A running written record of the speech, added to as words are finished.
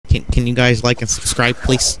Can you guys like and subscribe,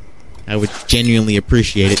 please? I would genuinely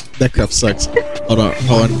appreciate it. That cuff sucks. Hold on.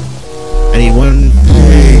 I need one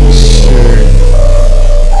picture.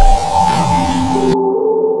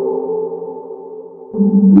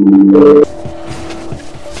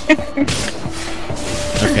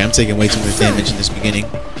 Okay, I'm taking way too much damage in this beginning.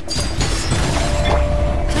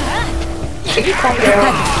 Can you calm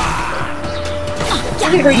down?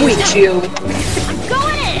 Let me hurt you with you.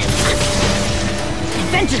 Going in!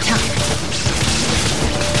 Adventure time!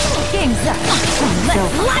 Game's up!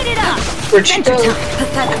 Let's light it up! Where'd she go?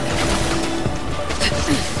 Pathetic.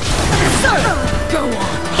 Go on!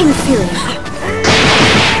 Inferior.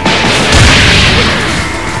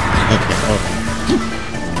 Okay.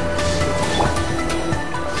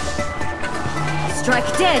 Strike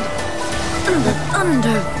dead!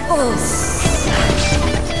 Thunderbolts!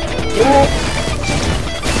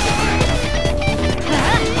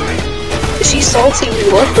 Is she salty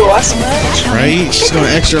we left the last match? Right? She's going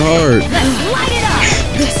extra hard. Let's light it up!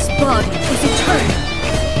 This body is eternal!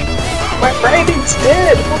 My Raiden's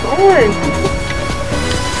dead! Hold on!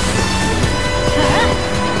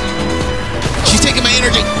 She's taking my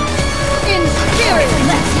energy! Inferior!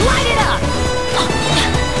 Let's light it up!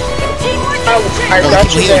 Teamwork I got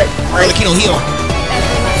you there. Arlecchino, heal!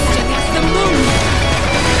 Everlasting as the moon!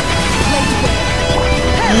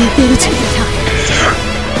 Adventure time!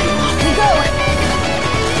 Off we go!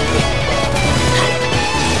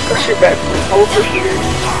 Push her back over here.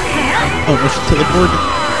 Oh, no, she teleported.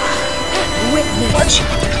 Witness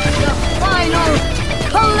the final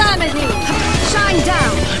calamity! Shine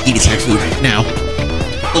down! Eat attack food, now.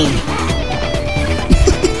 Boom.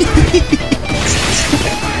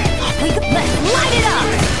 Let's light it up!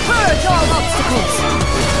 Purge all obstacles!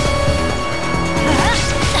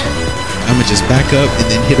 I'ma just back up and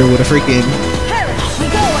then hit her with a freaking... Off we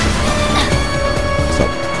go! So,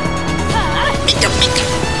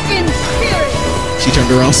 Inferior! she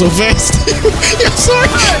turned around so fast. I'm sorry.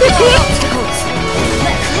 Purge all obstacles!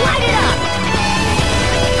 Let's light it up!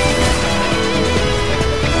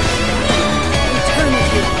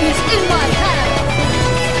 Eternity is in my hand!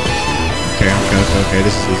 Okay,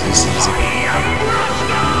 this is easy.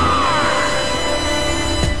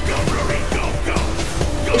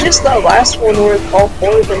 It's just that last one where all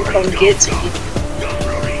four of them come get to you.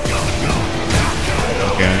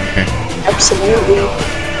 Okay. Absolutely.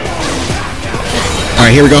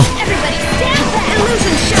 Alright, here we go. Everybody stand for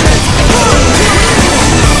illusion shatters!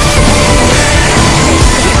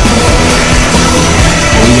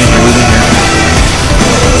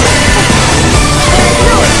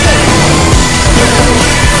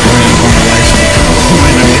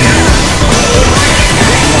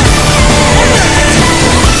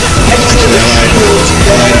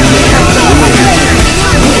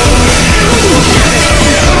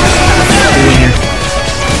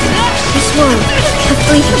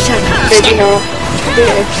 Baby, no.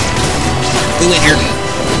 We win here.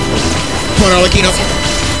 Come on, Arlecchino.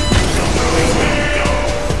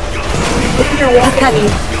 Look at her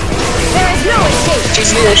walking. There is no escape!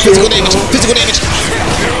 She's in there. Physical damage.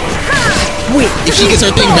 If she gets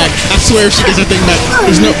her thing back, I swear if she gets her thing back,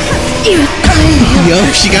 there's no... Yo,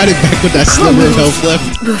 she got it back with that sliver of health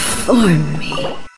left. Before me.